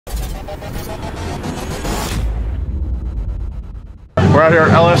We're out here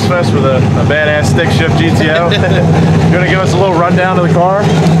at LS Fest with a badass stick shift GTO. You want to give us a little rundown of the car?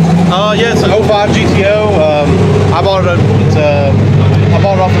 Yeah, it's an 05 GTO. I bought it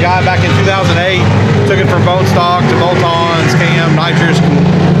off a guy back in 2008. Took it from bone stock to bolt-ons, cam, nitrous.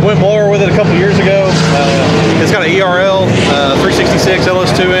 Went blower with it a couple years ago. It's got an ERL 366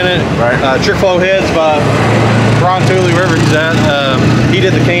 LS2 in it. Right. Trick flow heads by Ron Tooley, wherever he's at. He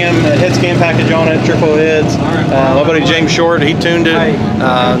did the head scan package on it, trick flow heads. My buddy James Short, he tuned it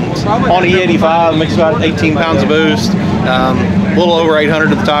on E85, makes about 18 pounds of boost. A little over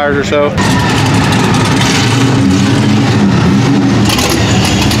 800 of the tires or so.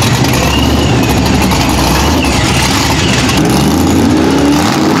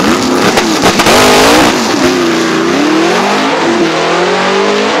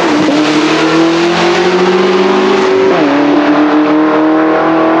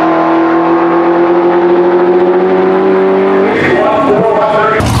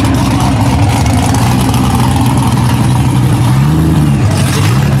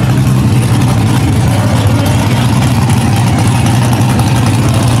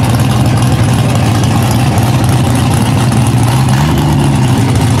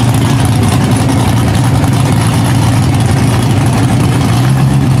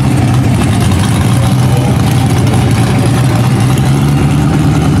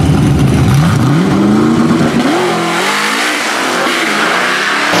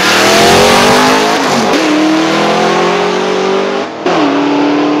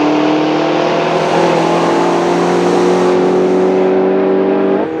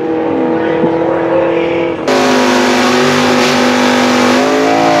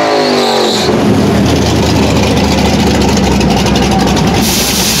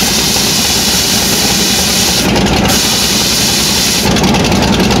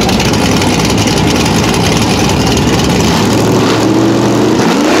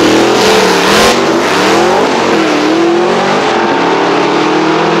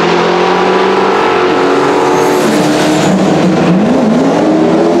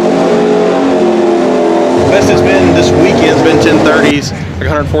 It's been this weekend's been 1030s, like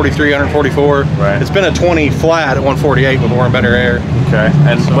 143, 144. Right. It's been a 20 flat at 148 with more and better air. Okay.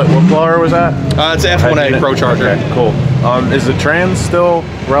 And what blower was that? It's F1A Pro Charger. Okay, cool. Is the trans still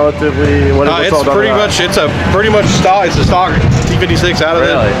relatively? It's pretty much stock. It's a stock T56 out of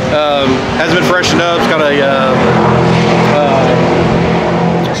it. Hasn't been freshened up. It's got a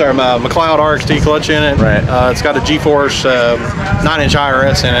McLeod RXT clutch in it. Right. It's got a G-Force 9-inch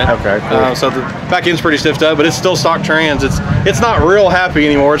IRS in it. Okay, cool. So the back end's pretty stiffed up, but it's still stock trans. It's not real happy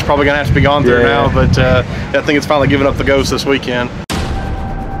anymore. It's probably gonna have to be gone through now, but I think it's finally giving up the ghost this weekend.